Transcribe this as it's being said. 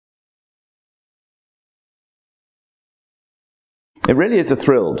It really is a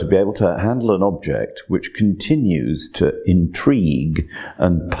thrill to be able to handle an object which continues to intrigue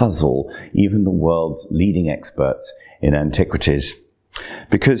and puzzle even the world's leading experts in antiquities.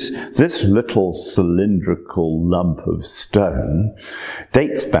 Because this little cylindrical lump of stone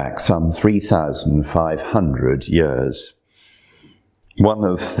dates back some 3,500 years. One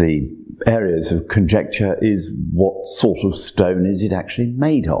of the areas of conjecture is what sort of stone is it actually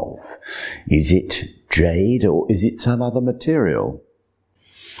made of? Is it jade or is it some other material?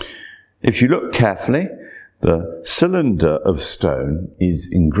 If you look carefully, the cylinder of stone is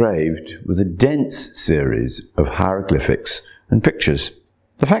engraved with a dense series of hieroglyphics and pictures.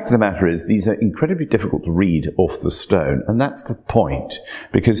 The fact of the matter is these are incredibly difficult to read off the stone, and that's the point,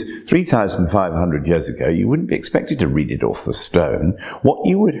 because 3,500 years ago you wouldn't be expected to read it off the stone. What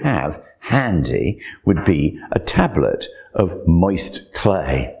you would have handy would be a tablet of moist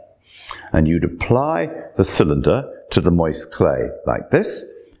clay, and you'd apply the cylinder to the moist clay like this,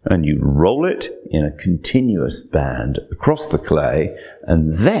 and you'd roll it in a continuous band across the clay,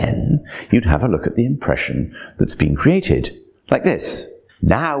 and then you'd have a look at the impression that's been created, like this.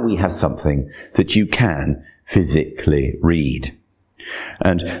 Now we have something that you can physically read.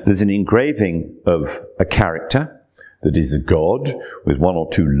 And there's an engraving of a character that is a god with one or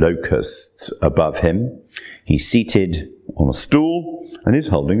two locusts above him. He's seated on a stool and is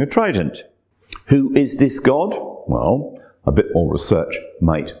holding a trident. Who is this god? Well, a bit more research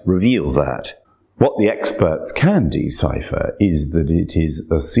might reveal that. What the experts can decipher is that it is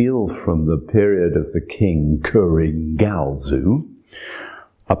a seal from the period of the king Kurigalzu,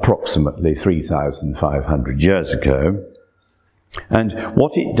 approximately 3,500 years ago. And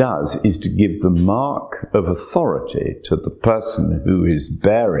what it does is to give the mark of authority to the person who is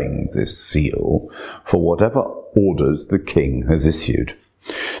bearing this seal for whatever orders the king has issued.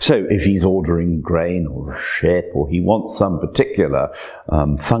 So if he's ordering grain or a ship, or he wants some particular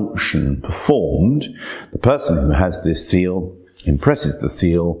function performed, the person who has this seal impresses the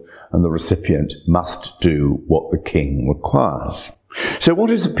seal, and the recipient must do what the king requires. So what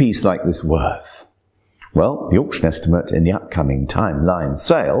is a piece like this worth? Well, the auction estimate in the upcoming timeline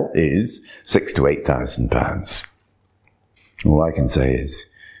sale is £6,000 to £8,000. All I can say is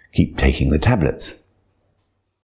keep taking the tablets.